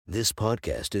This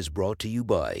podcast is brought to you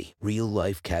by Real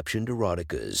Life Captioned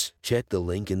Eroticas. Check the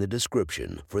link in the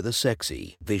description for the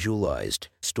sexy, visualized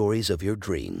stories of your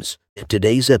dreams.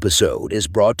 Today's episode is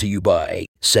brought to you by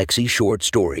Sexy Short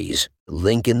Stories.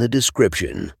 Link in the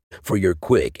description for your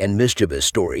quick and mischievous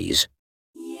stories.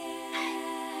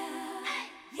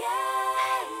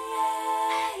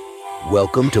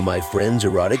 Welcome to my friend's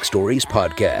Erotic Stories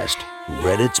podcast,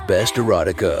 Reddit's Best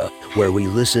Erotica, where we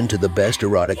listen to the best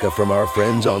erotica from our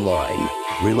friends online.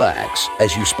 Relax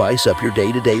as you spice up your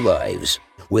day-to-day lives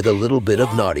with a little bit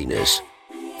of naughtiness.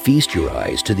 Feast your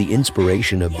eyes to the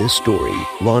inspiration of this story,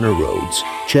 Lana Rhodes.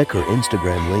 Check her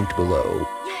Instagram linked below.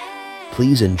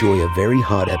 Please enjoy a very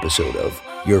hot episode of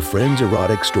Your Friend's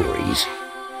Erotic Stories.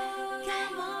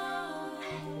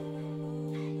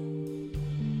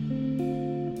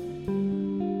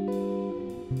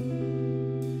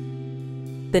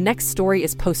 The next story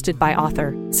is posted by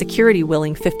author Security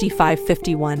Willing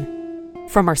 5551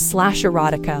 from our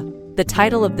 /erotica. The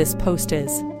title of this post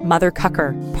is Mother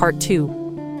Cucker Part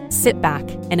 2. Sit back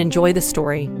and enjoy the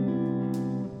story.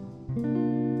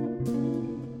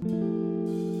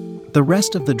 The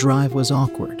rest of the drive was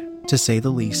awkward, to say the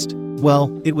least.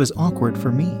 Well, it was awkward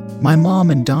for me. My mom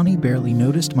and Donnie barely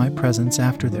noticed my presence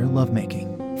after their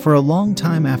lovemaking. For a long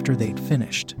time after they'd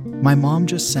finished, my mom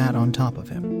just sat on top of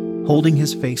him, holding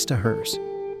his face to hers,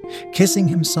 kissing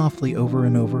him softly over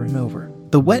and over and over.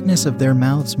 The wetness of their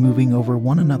mouths moving over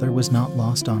one another was not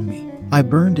lost on me. I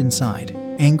burned inside,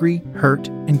 angry, hurt,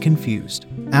 and confused.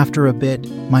 After a bit,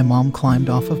 my mom climbed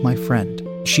off of my friend.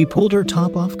 She pulled her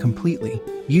top off completely,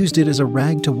 used it as a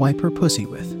rag to wipe her pussy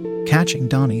with, catching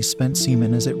Donnie's spent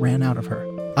semen as it ran out of her.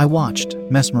 I watched,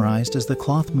 mesmerized as the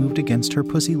cloth moved against her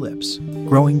pussy lips,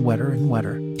 growing wetter and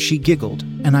wetter. She giggled,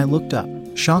 and I looked up,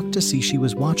 shocked to see she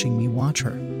was watching me watch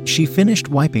her. She finished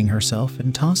wiping herself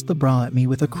and tossed the bra at me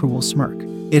with a cruel smirk.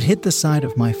 It hit the side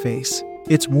of my face,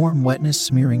 its warm wetness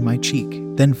smearing my cheek,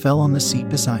 then fell on the seat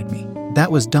beside me.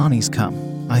 That was Donnie's cum,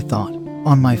 I thought,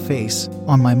 on my face,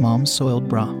 on my mom's soiled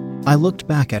bra. I looked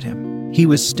back at him. He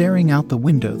was staring out the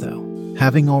window though,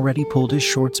 having already pulled his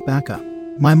shorts back up.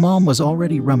 My mom was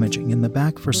already rummaging in the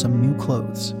back for some new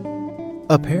clothes.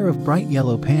 A pair of bright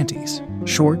yellow panties,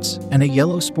 shorts, and a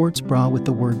yellow sports bra with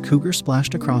the word Cougar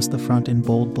splashed across the front in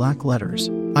bold black letters.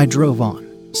 I drove on,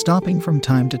 stopping from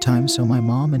time to time so my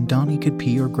mom and Donnie could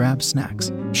pee or grab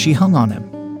snacks. She hung on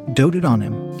him, doted on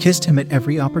him, kissed him at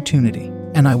every opportunity,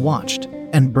 and I watched,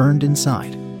 and burned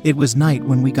inside. It was night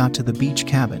when we got to the beach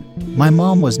cabin. My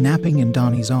mom was napping in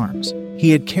Donnie's arms.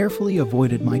 He had carefully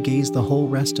avoided my gaze the whole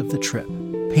rest of the trip,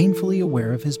 painfully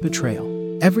aware of his betrayal.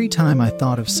 Every time I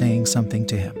thought of saying something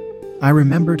to him, I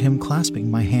remembered him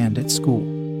clasping my hand at school,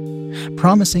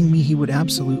 promising me he would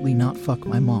absolutely not fuck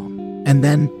my mom. And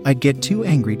then I'd get too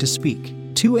angry to speak,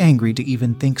 too angry to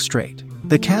even think straight.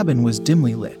 The cabin was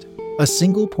dimly lit, a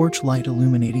single porch light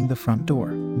illuminating the front door.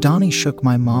 Donnie shook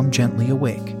my mom gently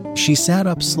awake. She sat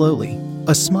up slowly,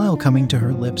 a smile coming to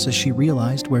her lips as she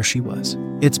realized where she was.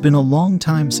 "It's been a long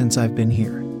time since I've been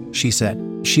here," she said.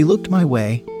 She looked my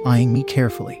way, eyeing me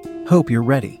carefully. "Hope you're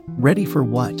ready." "Ready for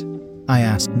what?" I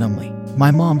asked numbly.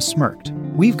 My mom smirked.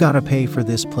 "We've got to pay for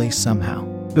this place somehow."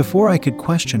 Before I could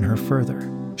question her further,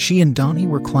 she and Donnie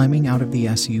were climbing out of the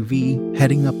SUV,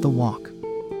 heading up the walk,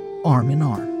 arm in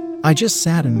arm. I just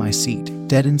sat in my seat,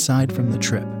 dead inside from the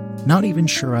trip, not even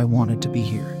sure I wanted to be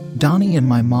here. Donnie and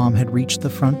my mom had reached the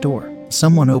front door.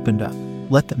 Someone opened up,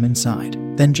 let them inside,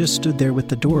 then just stood there with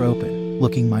the door open,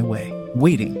 looking my way,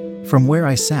 waiting. From where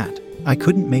I sat, I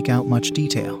couldn't make out much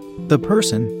detail. The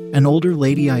person, an older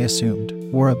lady I assumed,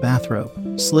 wore a bathrobe,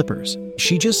 slippers.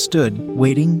 She just stood,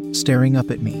 waiting, staring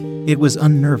up at me. It was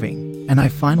unnerving, and I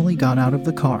finally got out of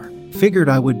the car. Figured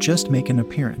I would just make an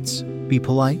appearance, be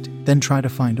polite, then try to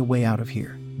find a way out of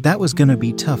here. That was gonna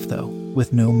be tough though,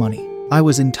 with no money. I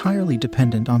was entirely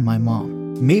dependent on my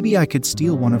mom. Maybe I could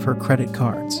steal one of her credit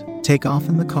cards, take off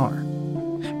in the car,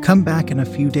 come back in a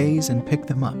few days and pick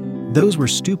them up. Those were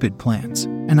stupid plans,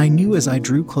 and I knew as I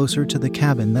drew closer to the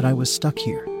cabin that I was stuck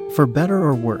here. For better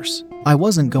or worse, I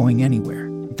wasn't going anywhere.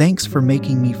 "Thanks for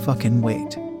making me fucking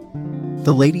wait."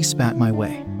 The lady spat my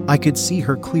way. I could see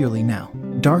her clearly now.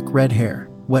 Dark red hair,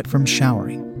 wet from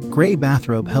showering, gray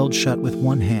bathrobe held shut with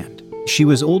one hand. She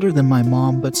was older than my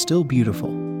mom but still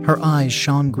beautiful. Her eyes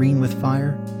shone green with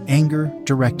fire, anger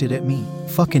directed at me.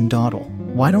 "Fucking dawdle,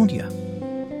 why don't ya?"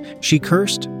 She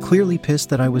cursed, clearly pissed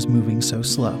that I was moving so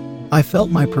slow. I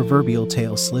felt my proverbial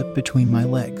tail slip between my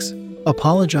legs,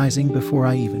 apologizing before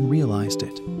I even realized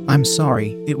it. "I'm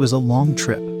sorry, it was a long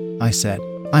trip," I said.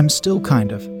 "I'm still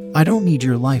kind of. I don't need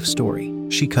your life story."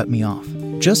 She cut me off.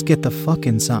 "Just get the fuck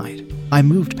inside." I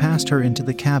moved past her into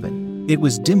the cabin. It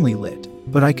was dimly lit,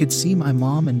 but I could see my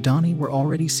mom and Donnie were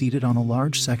already seated on a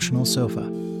large sectional sofa,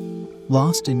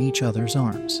 lost in each other's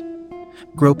arms,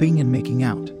 groping and making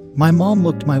out. My mom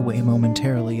looked my way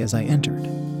momentarily as I entered,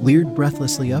 leered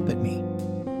breathlessly up at me,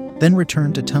 then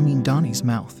returned to tonguing Donnie's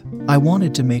mouth. I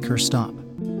wanted to make her stop,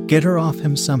 get her off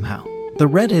him somehow. The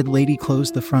redhead lady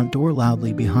closed the front door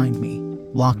loudly behind me,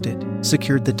 locked it,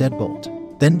 secured the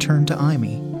deadbolt, then turned to eye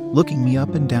me, looking me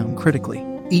up and down critically.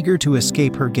 Eager to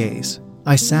escape her gaze,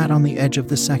 I sat on the edge of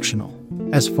the sectional,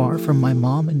 as far from my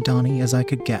mom and Donnie as I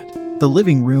could get. The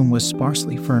living room was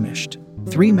sparsely furnished.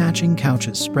 3 matching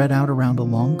couches spread out around a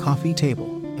long coffee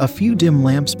table. A few dim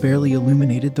lamps barely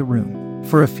illuminated the room.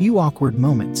 For a few awkward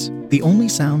moments, the only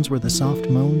sounds were the soft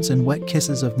moans and wet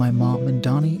kisses of my mom and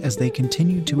Donnie as they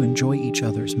continued to enjoy each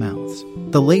other's mouths.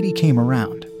 The lady came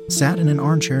around, sat in an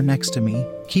armchair next to me,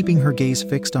 keeping her gaze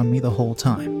fixed on me the whole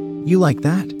time. "You like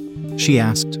that?" she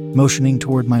asked, motioning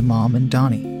toward my mom and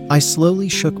Donnie. I slowly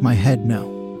shook my head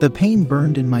no. The pain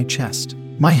burned in my chest.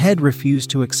 My head refused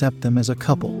to accept them as a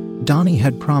couple. Donnie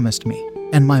had promised me,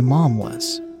 and my mom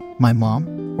was my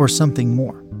mom, or something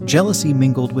more. Jealousy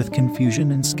mingled with confusion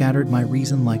and scattered my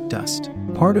reason like dust.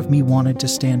 Part of me wanted to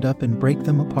stand up and break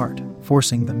them apart,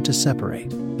 forcing them to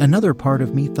separate. Another part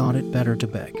of me thought it better to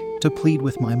beg, to plead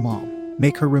with my mom,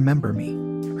 make her remember me,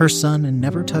 her son, and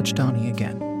never touch Donnie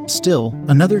again. Still,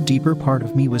 another deeper part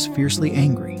of me was fiercely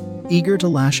angry, eager to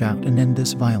lash out and end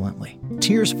this violently.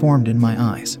 Tears formed in my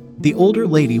eyes. The older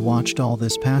lady watched all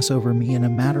this pass over me in a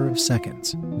matter of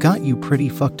seconds. "Got you pretty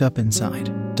fucked up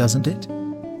inside, doesn't it?"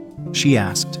 she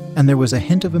asked, and there was a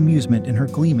hint of amusement in her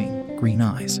gleaming, green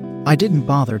eyes. I didn't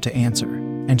bother to answer,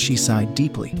 and she sighed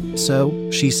deeply. "So,"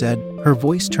 she said, her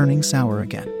voice turning sour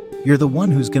again, "you're the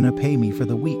one who's gonna pay me for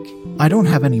the week." "I don't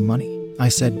have any money," I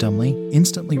said dumbly,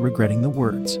 instantly regretting the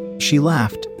words. She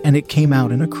laughed, and it came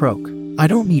out in a croak. "I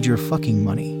don't need your fucking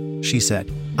money," she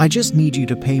said. "I just need you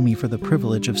to pay me for the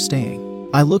privilege of staying."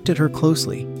 I looked at her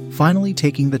closely, finally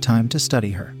taking the time to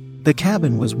study her. The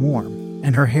cabin was warm,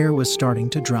 and her hair was starting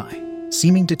to dry,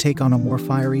 seeming to take on a more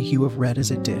fiery hue of red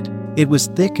as it did. It was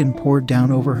thick and poured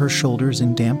down over her shoulders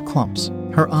in damp clumps.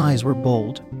 Her eyes were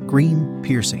bold, green,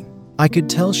 piercing. I could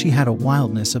tell she had a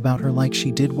wildness about her, like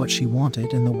she did what she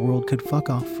wanted and the world could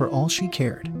fuck off for all she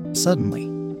cared. Suddenly,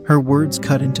 her words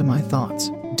cut into my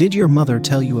thoughts. "Did your mother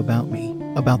tell you about me,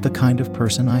 about the kind of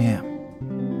person I am?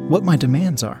 What my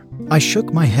demands are?" I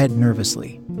shook my head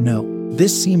nervously. "No."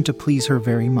 This seemed to please her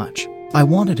very much. "I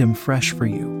wanted him fresh for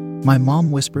you," my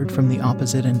mom whispered from the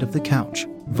opposite end of the couch.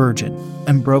 "Virgin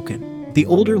and broken." The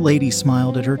older lady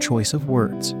smiled at her choice of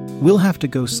words. "We'll have to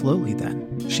go slowly then,"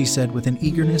 she said with an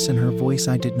eagerness in her voice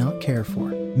I did not care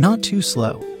for. "Not too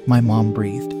slow," my mom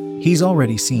breathed. "He's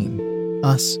already seen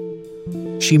us."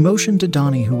 She motioned to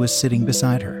Donnie, who was sitting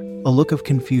beside her, a look of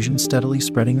confusion steadily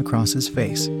spreading across his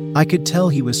face. I could tell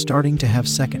he was starting to have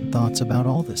second thoughts about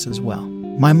all this as well.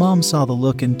 My mom saw the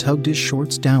look and tugged his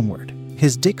shorts downward.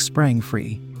 His dick sprang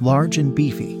free, large and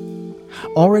beefy,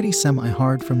 already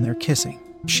semi-hard from their kissing.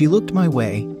 She looked my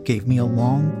way, gave me a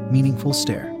long, meaningful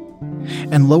stare,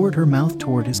 and lowered her mouth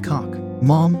toward his cock.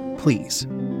 "Mom, please,"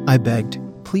 I begged.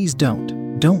 "Please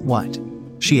don't." "Don't what?"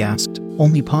 she asked,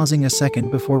 only pausing a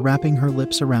second before wrapping her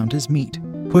lips around his meat,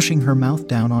 pushing her mouth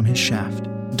down on his shaft.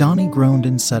 Donnie groaned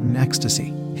in sudden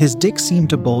ecstasy. His dick seemed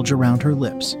to bulge around her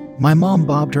lips. My mom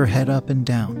bobbed her head up and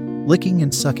down, licking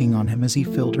and sucking on him as he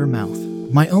filled her mouth.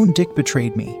 My own dick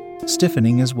betrayed me,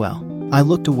 stiffening as well. I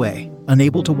looked away,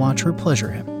 unable to watch her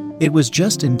pleasure him. It was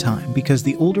just in time because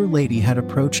the older lady had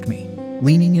approached me,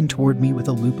 leaning in toward me with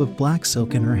a loop of black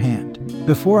silk in her hand.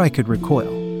 Before I could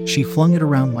recoil, she flung it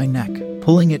around my neck,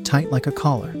 pulling it tight like a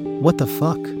collar. "What the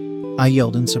fuck?" I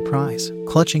yelled in surprise,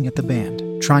 clutching at the band,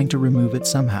 trying to remove it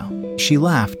somehow. She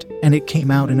laughed, and it came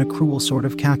out in a cruel sort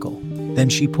of cackle. Then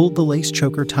she pulled the lace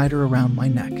choker tighter around my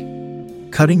neck,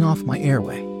 cutting off my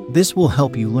airway. "This will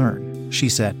help you learn," she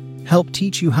said. "Help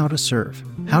teach you how to serve,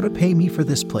 how to pay me for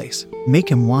this place. Make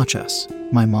him watch us,"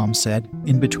 my mom said,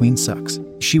 in between sucks.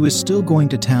 She was still going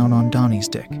to town on Donnie's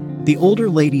dick. The older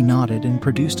lady nodded and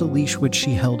produced a leash which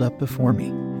she held up before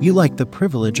me. "You like the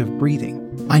privilege of breathing?"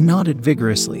 I nodded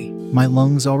vigorously, my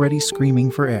lungs already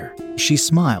screaming for air. She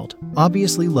smiled,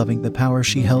 obviously loving the power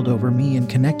she held over me, and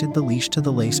connected the leash to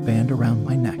the lace band around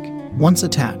my neck. Once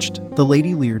attached, the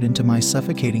lady leered into my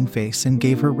suffocating face and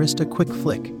gave her wrist a quick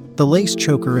flick. The lace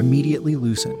choker immediately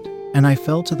loosened, and I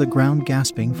fell to the ground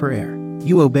gasping for air.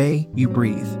 "You obey, you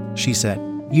breathe," she said.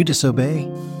 "You disobey."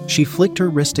 She flicked her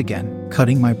wrist again,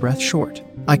 cutting my breath short.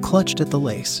 I clutched at the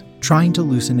lace, trying to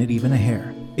loosen it even a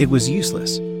hair. It was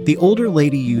useless. The older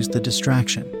lady used the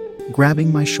distraction,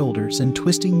 grabbing my shoulders and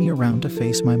twisting me around to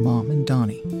face my mom and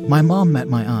Donnie. My mom met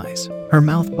my eyes, her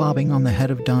mouth bobbing on the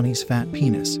head of Donnie's fat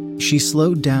penis. She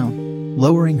slowed down,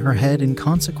 lowering her head and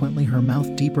consequently her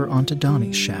mouth deeper onto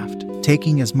Donnie's shaft,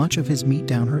 taking as much of his meat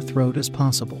down her throat as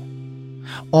possible,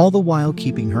 all the while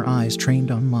keeping her eyes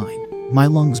trained on mine. My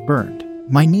lungs burned.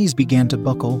 My knees began to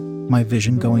buckle, my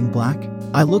vision going black.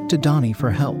 I looked to Donnie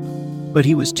for help, but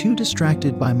he was too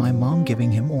distracted by my mom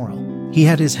giving him oral. He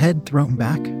had his head thrown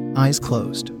back, eyes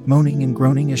closed, moaning and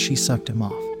groaning as she sucked him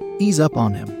off. "Ease up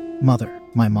on him, mother,"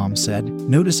 my mom said,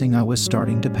 noticing I was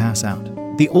starting to pass out.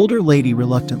 The older lady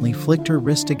reluctantly flicked her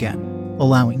wrist again,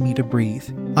 allowing me to breathe.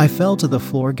 I fell to the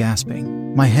floor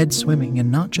gasping, my head swimming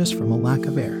and not just from a lack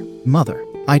of air. "Mother."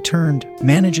 I turned,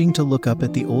 managing to look up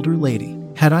at the older lady.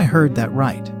 Had I heard that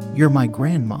right? "You're my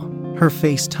grandma." Her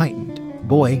face tightened.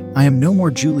 "Boy, I am no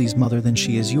more Julie's mother than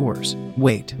she is yours."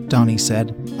 "Wait," Donnie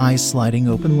said, eyes sliding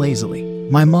open lazily.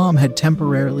 My mom had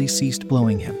temporarily ceased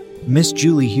blowing him. "Miss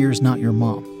Julie here's not your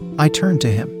mom." I turned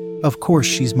to him. "Of course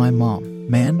she's my mom,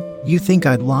 man. You think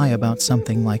I'd lie about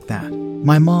something like that?"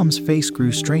 My mom's face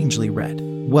grew strangely red.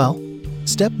 "Well,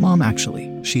 stepmom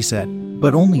actually," she said,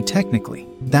 "but only technically."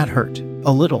 That hurt.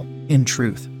 A little, in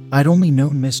truth. I'd only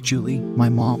known Miss Julie, my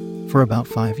mom, for about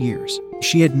 5 years.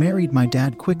 She had married my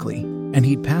dad quickly, and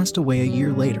he'd passed away a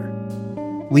year later,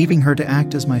 leaving her to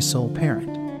act as my sole parent.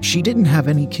 She didn't have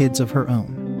any kids of her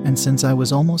own, and since I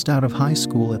was almost out of high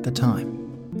school at the time,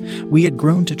 we had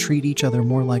grown to treat each other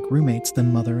more like roommates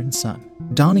than mother and son.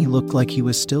 Donnie looked like he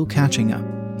was still catching up.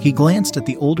 He glanced at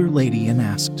the older lady and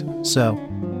asked, "So,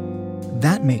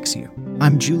 that makes you?"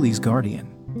 "I'm Julie's guardian."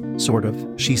 "Sort of,"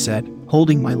 she said,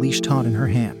 holding my leash taut in her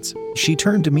hands. She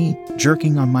turned to me,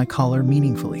 jerking on my collar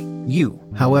meaningfully. "You,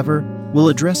 however, will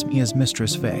address me as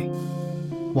Mistress Faye.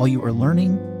 While you are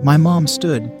learning." My mom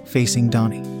stood, facing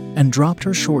Donnie, and dropped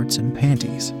her shorts and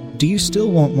panties. "Do you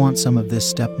still want some of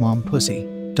this stepmom pussy,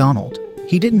 Donald?"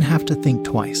 He didn't have to think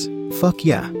twice. "Fuck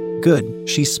yeah. Good."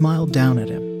 She smiled down at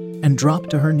him and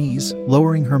dropped to her knees,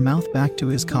 lowering her mouth back to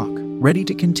his cock, ready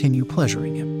to continue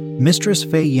pleasuring him. Mistress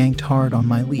Faye yanked hard on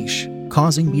my leash,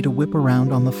 causing me to whip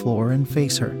around on the floor and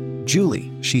face her.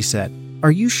 "Julie," she said,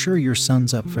 "are you sure your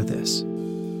son's up for this?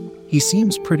 He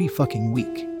seems pretty fucking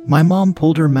weak." My mom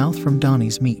pulled her mouth from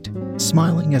Donnie's meat,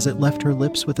 smiling as it left her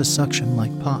lips with a suction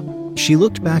like pop. She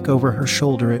looked back over her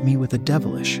shoulder at me with a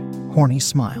devilish, horny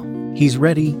smile. "He's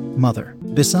ready, mother.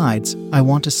 Besides, I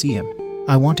want to see him.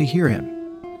 I want to hear him."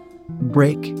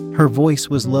 "Break." Her voice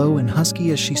was low and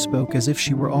husky as she spoke as if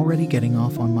she were already getting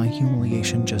off on my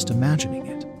humiliation just imagining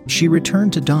it. She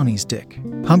returned to Donnie's dick,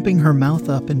 pumping her mouth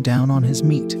up and down on his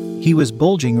meat. He was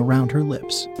bulging around her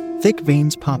lips, thick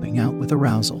veins popping out with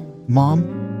arousal. "Mom,"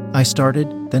 I started,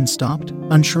 then stopped,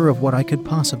 unsure of what I could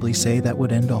possibly say that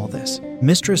would end all this.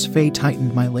 Mistress Faye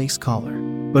tightened my lace collar,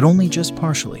 but only just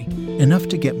partially, enough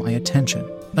to get my attention.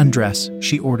 "Undress,"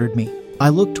 she ordered me. I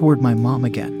looked toward my mom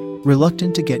again,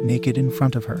 reluctant to get naked in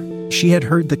front of her. She had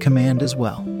heard the command as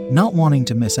well. Not wanting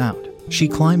to miss out, she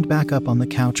climbed back up on the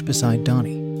couch beside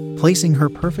Donnie, placing her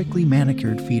perfectly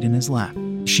manicured feet in his lap.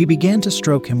 She began to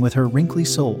stroke him with her wrinkly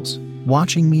soles,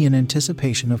 watching me in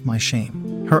anticipation of my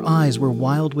shame. Her eyes were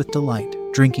wild with delight,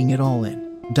 drinking it all in.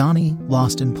 Donnie,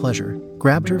 lost in pleasure,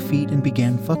 grabbed her feet and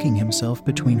began fucking himself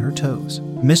between her toes.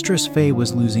 Mistress Faye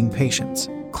was losing patience.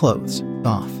 "Clothes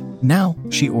off now,"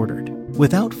 she ordered.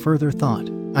 Without further thought,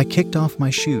 I kicked off my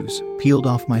shoes, peeled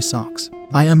off my socks.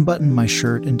 I unbuttoned my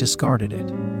shirt and discarded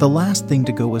it. The last thing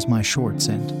to go was my shorts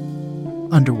and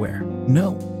underwear.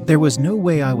 No, there was no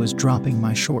way I was dropping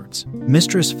my shorts.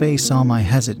 Mistress Faye saw my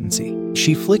hesitancy.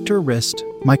 She flicked her wrist,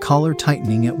 my collar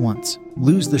tightening at once.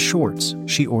 "Lose the shorts,"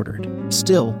 she ordered.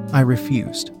 Still, I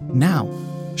refused. "Now,"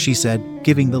 she said,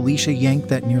 giving the leash a yank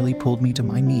that nearly pulled me to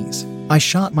my knees. I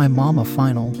shot my mom a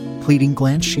final, pleading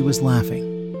glance. She was laughing,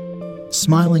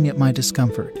 smiling at my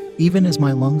discomfort, even as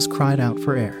my lungs cried out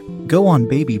for air. "Go on,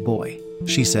 baby boy,"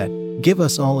 she said. "Give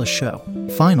us all a show."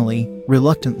 Finally,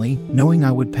 reluctantly, knowing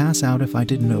I would pass out if I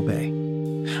didn't obey,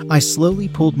 I slowly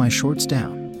pulled my shorts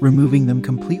down, removing them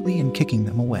completely and kicking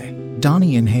them away.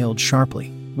 Donnie inhaled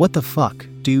sharply. "What the fuck,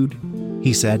 dude?"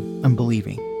 he said,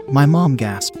 unbelieving. My mom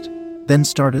gasped, then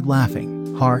started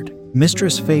laughing, hard.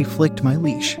 Mistress Faye flicked my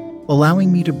leash,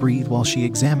 allowing me to breathe while she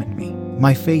examined me.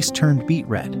 My face turned beet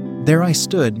red. There I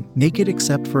stood, naked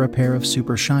except for a pair of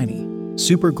super shiny,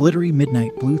 super glittery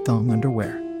midnight blue thong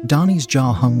underwear. Donnie's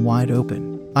jaw hung wide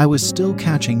open. I was still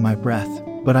catching my breath,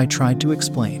 but I tried to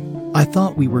explain. "I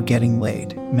thought we were getting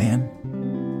laid, man,"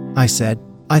 I said.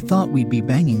 "I thought we'd be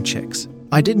banging chicks."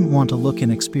 I didn't want to look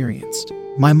inexperienced.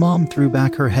 My mom threw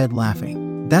back her head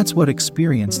laughing. "That's what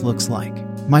experience looks like,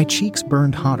 My cheeks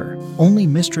burned hotter. Only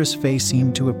Mistress Faye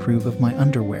seemed to approve of my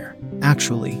underwear.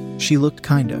 Actually, she looked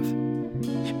kind of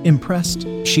impressed.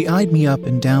 She eyed me up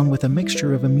and down with a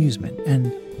mixture of amusement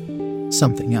and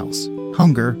something else.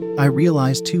 Hunger, I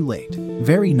realized too late.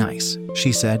 Very nice,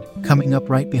 she said, coming up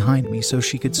right behind me so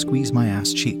she could squeeze my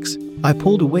ass cheeks. I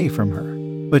pulled away from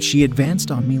her, but she advanced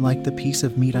on me like the piece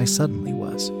of meat I suddenly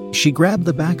was. She grabbed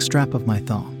the back strap of my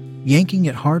thong, yanking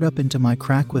it hard up into my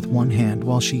crack with one hand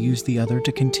while she used the other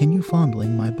to continue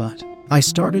fondling my butt. I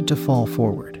started to fall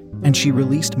forward, and she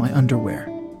released my underwear,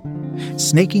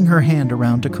 snaking her hand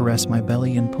around to caress my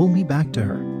belly and pull me back to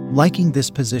her. Liking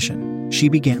this position, she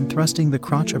began thrusting the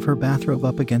crotch of her bathrobe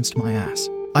up against my ass.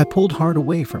 I pulled hard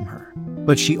away from her,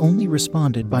 but she only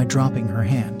responded by dropping her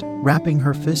hand, wrapping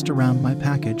her fist around my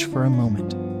package for a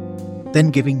moment,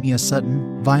 then giving me a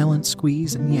sudden, violent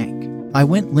squeeze and yank. I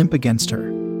went limp against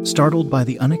her, startled by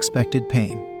the unexpected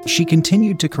pain. She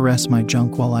continued to caress my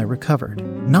junk while I recovered,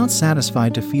 not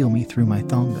satisfied to feel me through my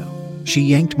thong though. She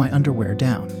yanked my underwear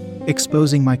down,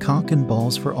 exposing my cock and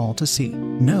balls for all to see.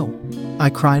 No,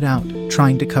 I cried out,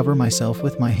 trying to cover myself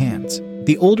with my hands.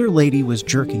 The older lady was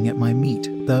jerking at my meat,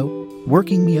 though,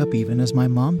 working me up even as my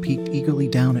mom peeked eagerly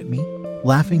down at me,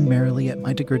 laughing merrily at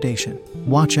my degradation.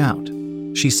 Watch out,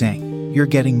 she sang. You're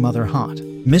getting mother hot.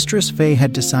 Mistress Faye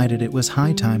had decided it was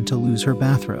high time to lose her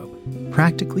bathrobe,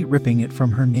 practically ripping it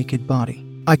from her naked body.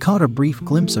 I caught a brief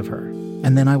glimpse of her,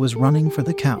 and then I was running for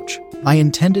the couch. I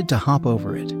intended to hop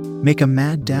over it, make a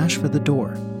mad dash for the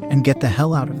door, and get the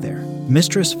hell out of there.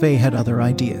 Mistress Faye had other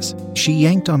ideas. She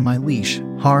yanked on my leash,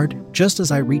 hard, just as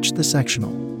I reached the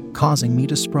sectional, causing me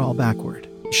to sprawl backward.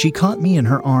 She caught me in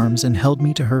her arms and held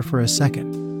me to her for a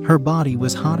second. Her body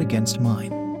was hot against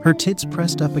mine, her tits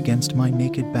pressed up against my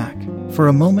naked back. For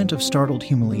a moment of startled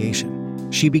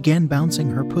humiliation, she began bouncing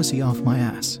her pussy off my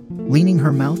ass, leaning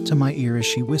her mouth to my ear as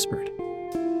she whispered,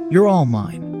 "You're all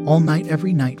mine, all night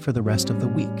every night for the rest of the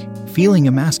week." Feeling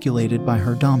emasculated by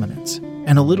her dominance,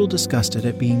 and a little disgusted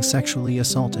at being sexually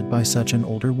assaulted by such an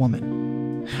older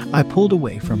woman, I pulled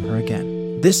away from her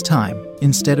again. This time,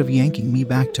 instead of yanking me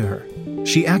back to her,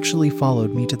 she actually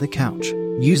followed me to the couch.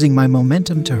 Using my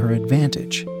momentum to her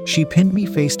advantage, she pinned me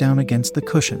face down against the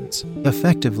cushions,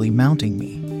 effectively mounting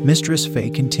me. Mistress Faye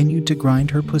continued to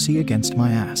grind her pussy against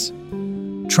my ass,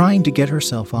 trying to get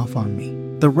herself off on me.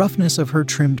 The roughness of her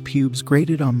trimmed pubes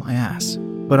grated on my ass,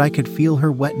 but I could feel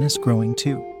her wetness growing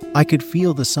too. I could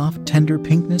feel the soft, tender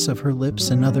pinkness of her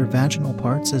lips and other vaginal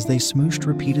parts as they smooshed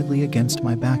repeatedly against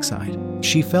my backside.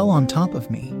 She fell on top of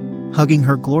me, hugging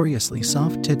her gloriously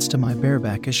soft tits to my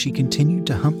bareback as she continued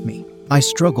to hump me. I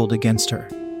struggled against her,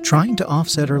 trying to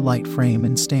offset her light frame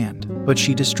and stand, but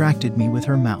she distracted me with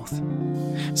her mouth,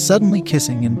 suddenly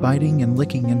kissing and biting and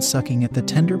licking and sucking at the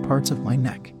tender parts of my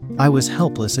neck. I was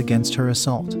helpless against her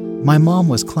assault. My mom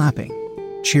was clapping,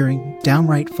 cheering,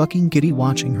 downright fucking giddy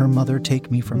watching her mother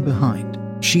take me from behind.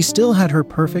 She still had her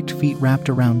perfect feet wrapped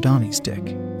around Donnie's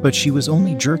dick, but she was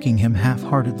only jerking him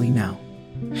half-heartedly now,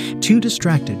 too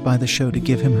distracted by the show to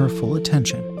give him her full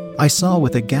attention. I saw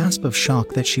with a gasp of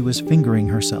shock that she was fingering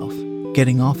herself,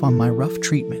 getting off on my rough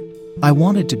treatment. I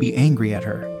wanted to be angry at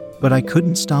her, but I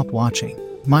couldn't stop watching.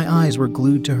 My eyes were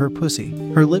glued to her pussy,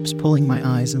 her lips pulling my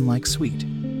eyes in like sweet,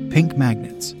 pink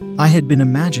magnets. I had been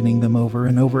imagining them over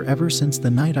and over ever since the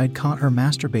night I'd caught her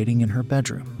masturbating in her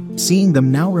bedroom. Seeing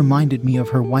them now reminded me of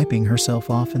her wiping herself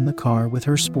off in the car with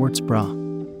her sports bra,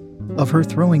 of her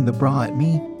throwing the bra at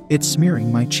me, it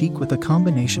smearing my cheek with a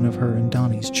combination of her and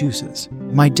Donnie's juices.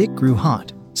 My dick grew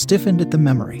hot, stiffened at the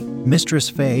memory. Mistress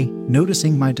Faye,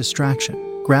 noticing my distraction,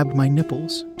 grabbed my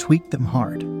nipples, tweaked them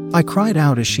hard. I cried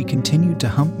out as she continued to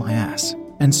hump my ass,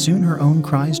 and soon her own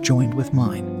cries joined with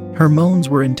mine. Her moans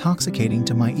were intoxicating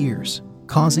to my ears,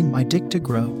 causing my dick to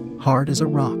grow, hard as a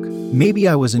rock. Maybe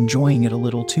I was enjoying it a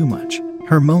little too much.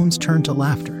 Her moans turned to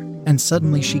laughter, and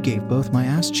suddenly she gave both my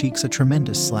ass cheeks a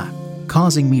tremendous slap,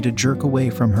 causing me to jerk away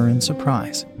from her in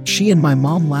surprise. She and my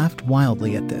mom laughed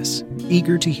wildly at this,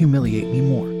 eager to humiliate me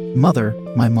more. "Mother,"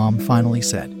 my mom finally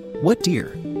said. "What,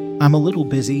 dear?" "I'm a little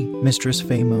busy," Mistress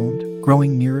Faye moaned,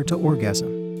 growing nearer to orgasm.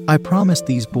 "I promised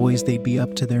these boys they'd be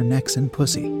up to their necks in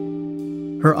pussy."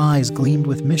 Her eyes gleamed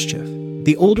with mischief.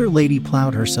 The older lady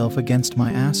plowed herself against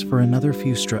my ass for another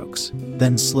few strokes,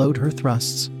 then slowed her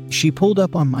thrusts. She pulled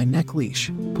up on my neck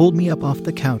leash, pulled me up off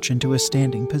the couch into a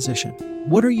standing position.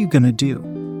 "What are you gonna do?"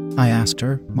 I asked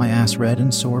her, my ass red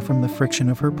and sore from the friction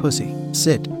of her pussy.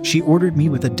 "Sit," she ordered me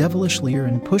with a devilish leer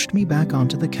and pushed me back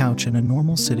onto the couch in a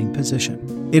normal sitting position.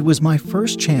 It was my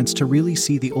first chance to really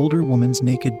see the older woman's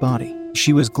naked body.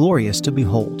 She was glorious to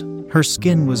behold. Her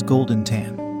skin was golden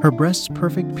tan, her breasts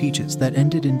perfect peaches that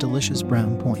ended in delicious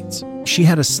brown points. She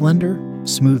had a slender,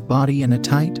 smooth body and a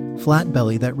tight, flat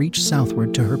belly that reached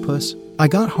southward to her puss. I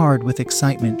got hard with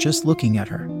excitement just looking at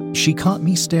her. She caught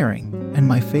me staring, and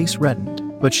my face reddened,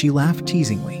 but she laughed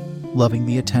teasingly, loving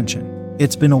the attention.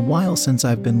 "It's been a while since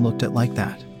I've been looked at like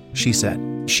that," she said.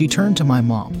 She turned to my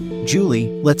mom.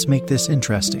 "Julie, let's make this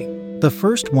interesting. The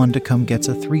first one to come gets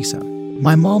a threesome."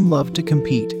 My mom loved to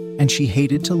compete, and she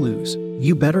hated to lose.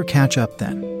 "You better catch up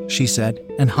then," she said,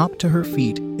 and hopped to her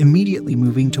feet, immediately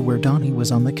moving to where Donnie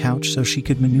was on the couch so she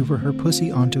could maneuver her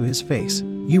pussy onto his face.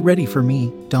 "You ready for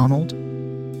me, Donald?"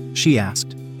 she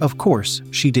asked. Of course,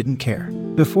 she didn't care.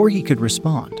 Before he could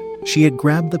respond, she had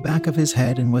grabbed the back of his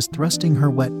head and was thrusting her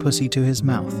wet pussy to his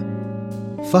mouth,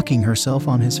 fucking herself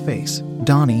on his face.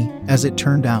 Donnie, as it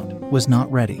turned out, was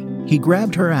not ready. He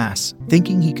grabbed her ass,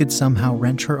 thinking he could somehow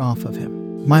wrench her off of him.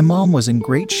 My mom was in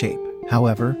great shape,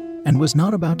 however, and was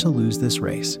not about to lose this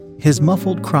race. His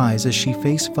muffled cries as she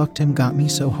face-fucked him got me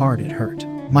so hard it hurt.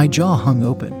 My jaw hung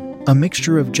open, a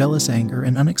mixture of jealous anger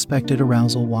and unexpected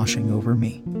arousal washing over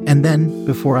me. And then,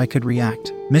 before I could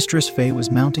react, Mistress Faye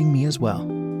was mounting me as well,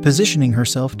 positioning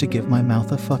herself to give my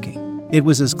mouth a fucking. It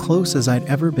was as close as I'd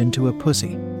ever been to a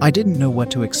pussy. I didn't know what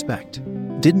to expect.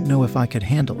 Didn't know if I could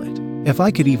handle it. If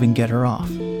I could even get her off.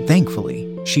 Thankfully,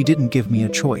 she didn't give me a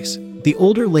choice. The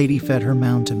older lady fed her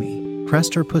mound to me,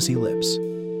 pressed her pussy lips,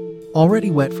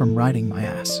 already wet from riding my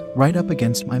ass, right up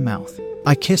against my mouth.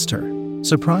 I kissed her,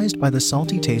 surprised by the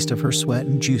salty taste of her sweat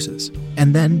and juices.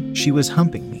 And then, she was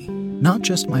humping me. Not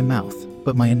just my mouth,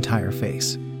 but my entire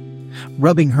face.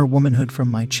 Rubbing her womanhood from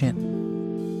my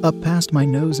chin, up past my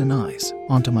nose and eyes,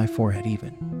 onto my forehead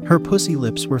even. Her pussy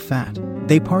lips were fat.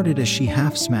 They parted as she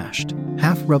half smashed,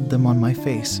 half rubbed them on my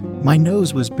face. My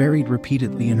nose was buried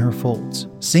repeatedly in her folds,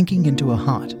 sinking into a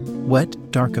hot, wet,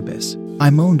 dark abyss. I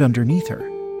moaned underneath her,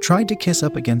 tried to kiss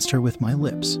up against her with my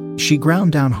lips. She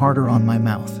ground down harder on my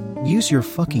mouth. "Use your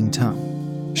fucking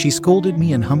tongue." She scolded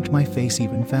me and humped my face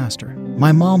even faster.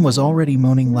 My mom was already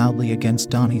moaning loudly against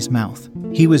Donnie's mouth.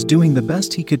 He was doing the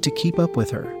best he could to keep up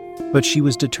with her, but she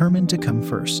was determined to come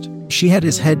first. She had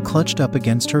his head clutched up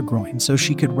against her groin so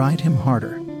she could ride him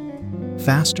harder,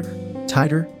 faster,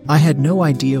 tighter. I had no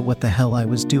idea what the hell I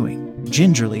was doing.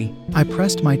 Gingerly, I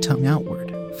pressed my tongue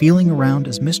outward, feeling around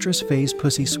as Mistress Faye's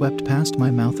pussy swept past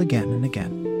my mouth again and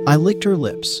again. I licked her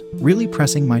lips, really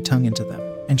pressing my tongue into them,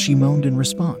 and she moaned in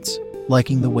response,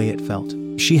 liking the way it felt.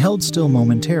 She held still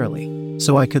momentarily,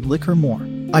 so I could lick her more.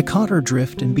 I caught her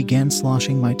drift and began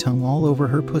sloshing my tongue all over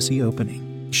her pussy opening.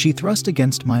 She thrust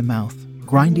against my mouth,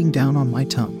 grinding down on my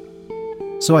tongue,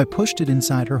 so I pushed it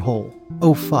inside her hole.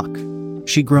 "Oh fuck."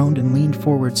 She groaned and leaned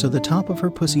forward so the top of her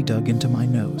pussy dug into my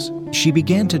nose. She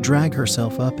began to drag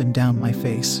herself up and down my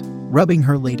face, rubbing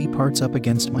her lady parts up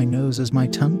against my nose as my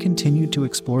tongue continued to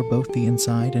explore both the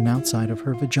inside and outside of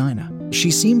her vagina.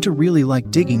 She seemed to really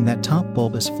like digging that top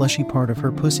bulbous fleshy part of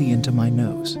her pussy into my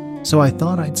nose, so I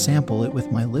thought I'd sample it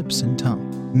with my lips and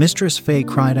tongue. Mistress Faye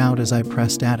cried out as I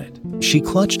pressed at it. She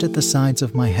clutched at the sides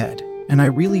of my head, and I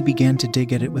really began to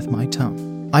dig at it with my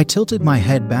tongue. I tilted my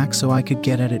head back so I could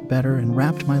get at it better and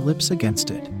wrapped my lips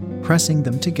against it, pressing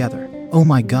them together. "Oh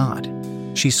my god,"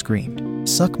 she screamed.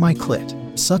 "Suck my clit.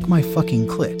 Suck my fucking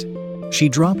clit." She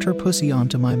dropped her pussy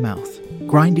onto my mouth,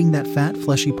 grinding that fat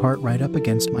fleshy part right up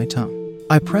against my tongue.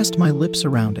 I pressed my lips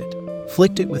around it,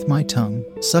 flicked it with my tongue,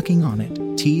 sucking on it,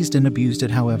 teased and abused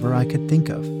it however I could think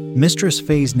of. Mistress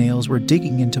Faye's nails were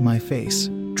digging into my face,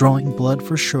 drawing blood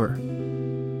for sure.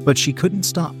 But she couldn't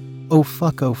stop. "Oh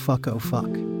fuck, oh fuck, oh fuck."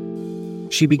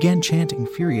 She began chanting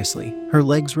furiously, her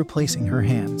legs replacing her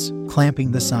hands,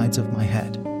 clamping the sides of my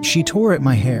head. She tore at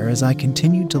my hair as I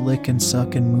continued to lick and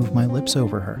suck and move my lips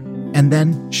over her. And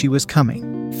then, she was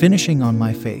coming, finishing on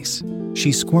my face.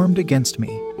 She squirmed against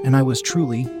me, and I was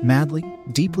truly, madly,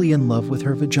 deeply in love with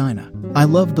her vagina. I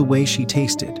loved the way she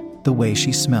tasted, the way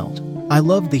she smelled. I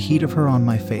loved the heat of her on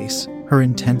my face, her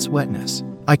intense wetness.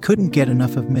 I couldn't get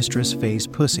enough of Mistress Faye's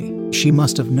pussy. She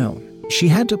must have known. She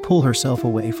had to pull herself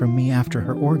away from me after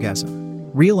her orgasm,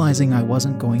 realizing I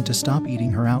wasn't going to stop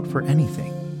eating her out for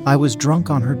anything. I was drunk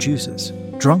on her juices,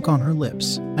 drunk on her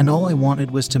lips, and all I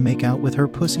wanted was to make out with her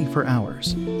pussy for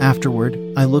hours. Afterward,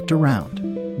 I looked around,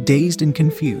 dazed and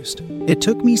confused. It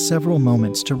took me several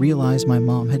moments to realize my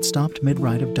mom had stopped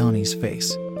mid-ride of Donnie's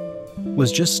face,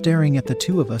 was just staring at the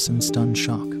two of us in stunned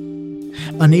shock,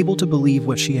 unable to believe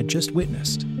what she had just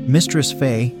witnessed. Mistress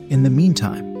Faye, in the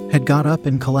meantime, had got up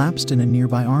and collapsed in a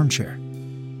nearby armchair,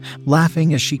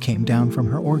 laughing as she came down from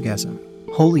her orgasm.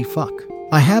 "Holy fuck.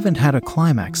 I haven't had a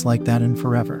climax like that in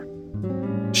forever."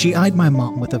 She eyed my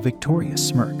mom with a victorious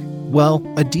smirk. "Well,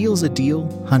 a deal's a deal,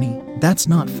 honey. That's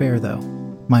not fair though."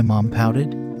 My mom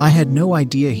pouted. I had no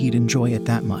idea he'd enjoy it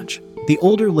that much. The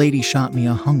older lady shot me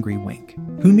a hungry wink.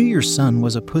 Who knew your son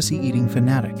was a pussy-eating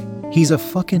fanatic? He's a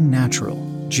fucking natural,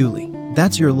 Julie.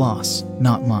 That's your loss,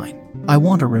 not mine. I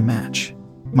want a rematch.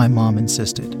 My mom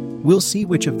insisted. We'll see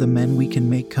which of the men we can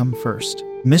make come first.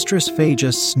 Mistress Faye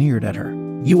just sneered at her.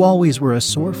 You always were a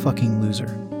sore fucking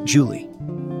loser, Julie.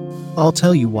 I'll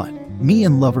tell you what, me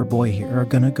and lover boy here are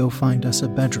gonna go find us a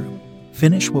bedroom.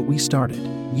 Finish what we started,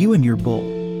 you and your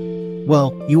bull.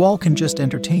 Well, you all can just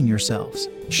entertain yourselves.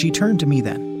 She turned to me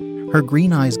then, her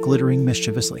green eyes glittering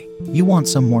mischievously. You want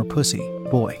some more pussy,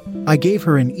 boy? I gave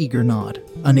her an eager nod,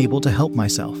 unable to help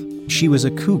myself. She was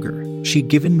a cougar, she'd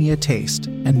given me a taste,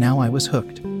 and now I was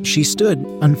hooked. She stood,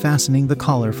 unfastening the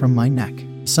collar from my neck.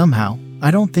 Somehow,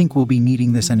 I don't think we'll be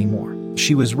needing this anymore.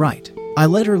 She was right. I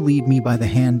let her lead me by the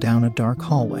hand down a dark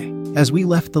hallway. As we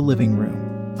left the living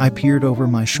room, I peered over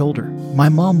my shoulder. My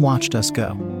mom watched us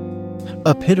go.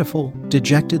 A pitiful,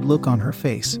 dejected look on her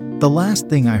face. The last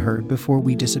thing I heard before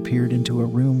we disappeared into a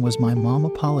room was my mom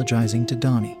apologizing to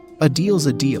Donnie. A deal's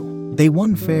a deal. They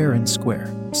won fair and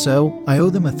square, so I owe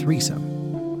them a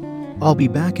threesome. I'll be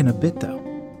back in a bit though.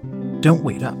 Don't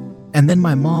wait up. And then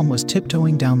my mom was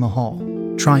tiptoeing down the hall,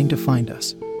 trying to find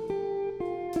us.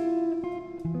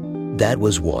 That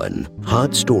was one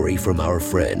hot story from our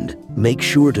friend. Make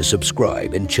sure to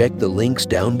subscribe and check the links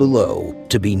down below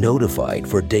to be notified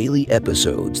for daily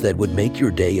episodes that would make your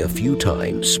day a few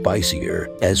times spicier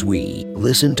as we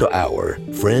listen to our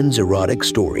friends' erotic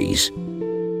stories.